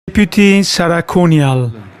Deputy Sara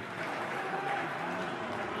Cunial.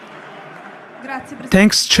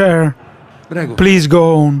 Thanks, Chair. Please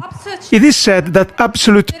go on. It is said that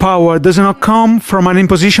absolute power does not come from an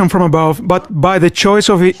imposition from above, but by the choice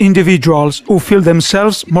of individuals who feel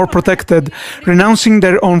themselves more protected, renouncing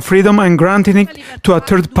their own freedom and granting it to a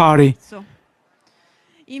third party.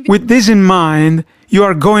 With this in mind, you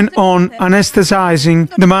are going on anesthetizing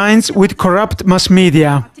the minds with corrupt mass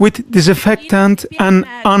media, with disinfectant and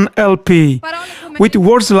unLP, with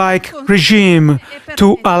words like regime,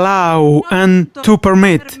 to allow and to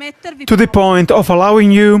permit, to the point of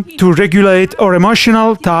allowing you to regulate our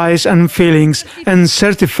emotional ties and feelings and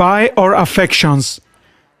certify our affections.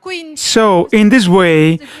 So, in this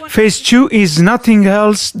way, Phase 2 is nothing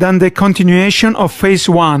else than the continuation of Phase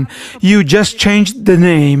 1. You just changed the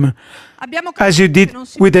name, as you did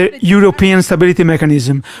with the European Stability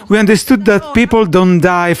Mechanism. We understood that people don't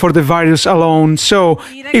die for the virus alone, so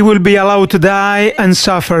it will be allowed to die and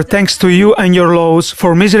suffer thanks to you and your laws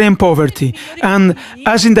for misery and poverty. And,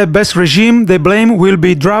 as in the best regime, the blame will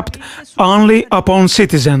be dropped only upon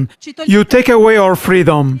citizens. You take away our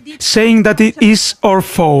freedom, saying that it is our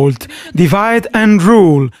fault. Divide and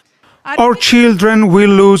rule. Our children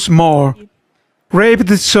will lose more. Rape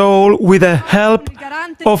the soul with the help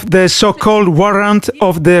of the so-called warrant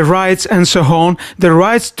of the rights and so on. The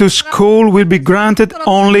rights to school will be granted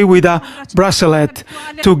only with a bracelet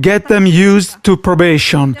to get them used to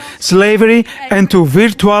probation, slavery and to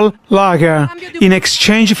virtual lager in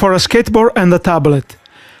exchange for a skateboard and a tablet.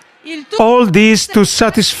 All this to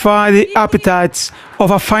satisfy the appetites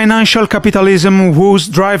of a financial capitalism whose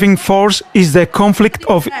driving force is the conflict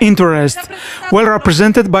of interest, well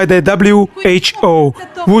represented by the WHO,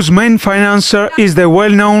 whose main financier is the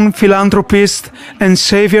well-known philanthropist and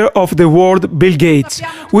savior of the world, Bill Gates.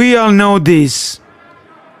 We all know this.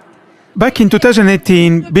 Back in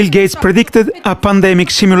 2018, Bill Gates predicted a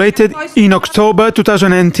pandemic simulated in October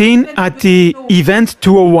 2019 at the event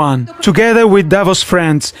 201, together with Davos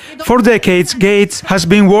friends. For decades, Gates has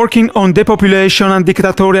been working on depopulation and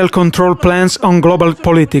dictatorial control plans on global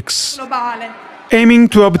politics, aiming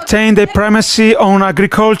to obtain the primacy on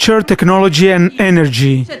agriculture, technology and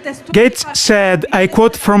energy. Gates said, I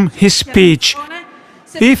quote from his speech,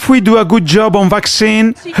 "If we do a good job on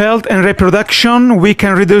vaccine, health and reproduction, we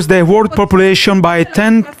can reduce the world population by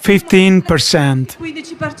 10–15%.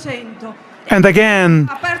 And again,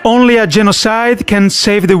 only a genocide can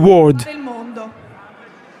save the world."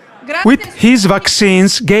 With his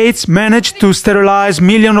vaccines, Gates managed to sterilize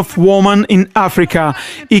millions of women in Africa.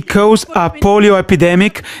 He caused a polio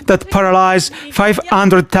epidemic that paralyzed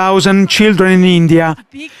 500,000 children in India.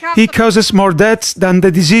 He causes more deaths than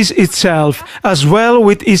the disease itself, as well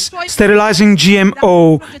with his sterilizing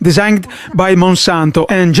GMO, designed by Monsanto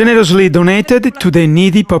and generously donated to the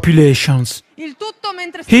needy populations.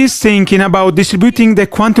 He is thinking about distributing the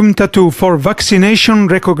quantum tattoo for vaccination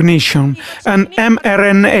recognition, an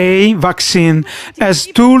mRNA vaccine, as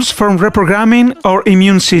tools for reprogramming our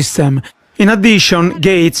immune system. In addition,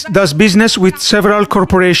 Gates does business with several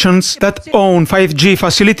corporations that own 5G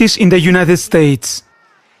facilities in the United States.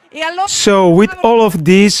 So, with all of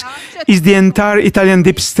this is the entire Italian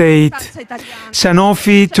deep state.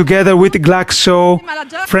 Sanofi, together with Glaxo,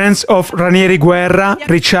 friends of Ranieri Guerra,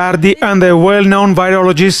 Ricciardi, and the well-known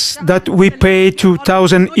virologists that we pay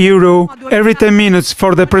 €2,000 every 10 minutes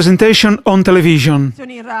for the presentation on television.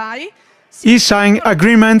 He signed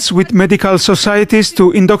agreements with medical societies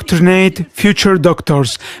to indoctrinate future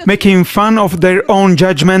doctors, making fun of their own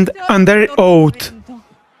judgment and their oath.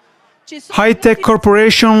 High-tech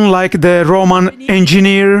corporations like the Roman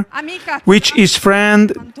engineer, which is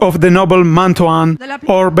friend of the noble Mantuan,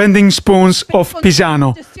 or bending spoons of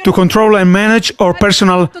Pisano, to control and manage our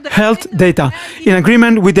personal health data, in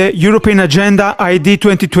agreement with the European Agenda ID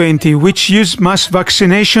 2020, which uses mass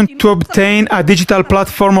vaccination to obtain a digital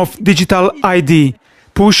platform of digital ID,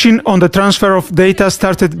 pushing on the transfer of data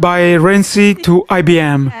started by Renzi to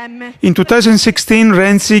IBM. In 2016,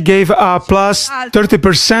 Renzi gave a plus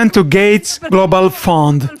 30% to Gates' Global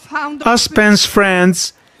Fund. As Pence's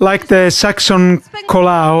friends, like the Saxon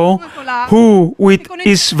Colau, who, with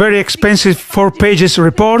his very expensive 4 pages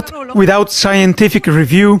report, without scientific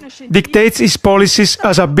review, dictates his policies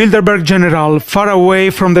as a Bilderberg general, far away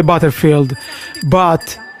from the battlefield.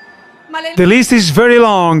 But the list is very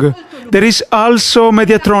long. There is also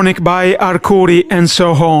Mediatronic by Arcuri and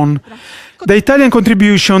so on. The Italian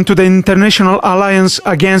contribution to the International Alliance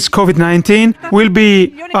Against COVID-19 will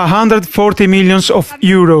be 140 million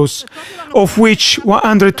euros, of which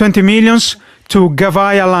 120 million to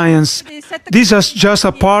Gavai Alliance. This is just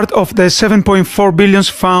a part of the 7.4 billion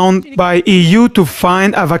found by EU to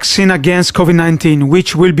find a vaccine against COVID-19,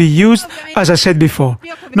 which will be used, as I said before.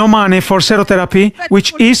 No money for serotherapy,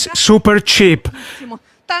 which is super cheap.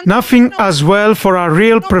 Nothing as well for a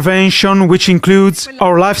real prevention, which includes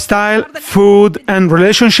our lifestyle, food and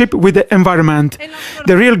relationship with the environment.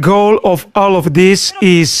 The real goal of all of this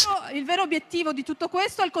is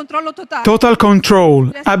total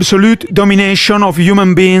control, absolute domination of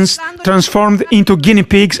human beings transformed into guinea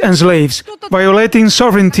pigs and slaves, violating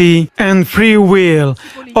sovereignty and free will.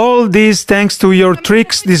 All this thanks to your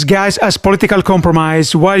tricks disguised as political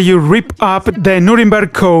compromise, while you rip up the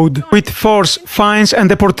Nuremberg Code with force, fines and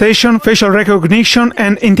deportation, facial recognition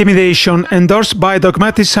and intimidation, endorsed by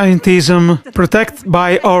dogmatic scientism, protected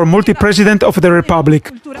by our multi-president of the Republic,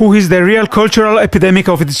 who is the real cultural epidemic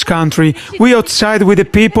of this country. We outside with the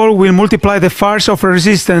people will multiply the fires of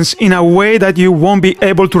resistance in a way that you won't be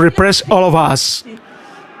able to repress all of us.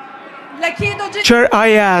 Chair, I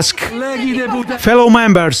ask, fellow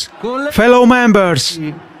members,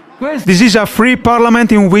 this is a free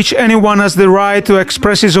parliament in which anyone has the right to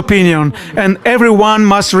express his opinion, and everyone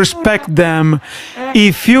must respect them.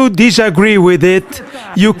 If you disagree with it,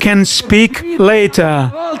 you can speak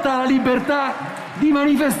later.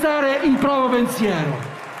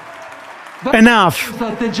 Enough.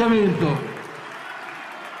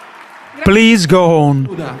 Please go on.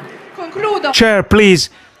 Chair, please.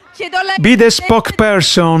 Be the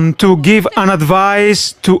spokesperson to give an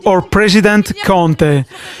advice to our President Conte.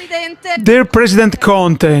 Dear President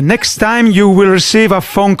Conte, next time you will receive a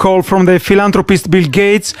phone call from the philanthropist Bill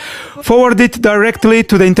Gates, forward it directly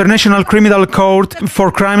to the International Criminal Court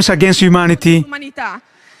for crimes against humanity.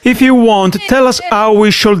 If you want, tell us how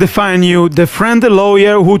we should define you, the friend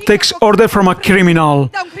lawyer who takes order from a criminal.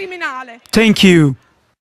 Thank you.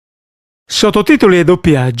 Sottotitoli e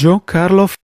doppiaggio Carlo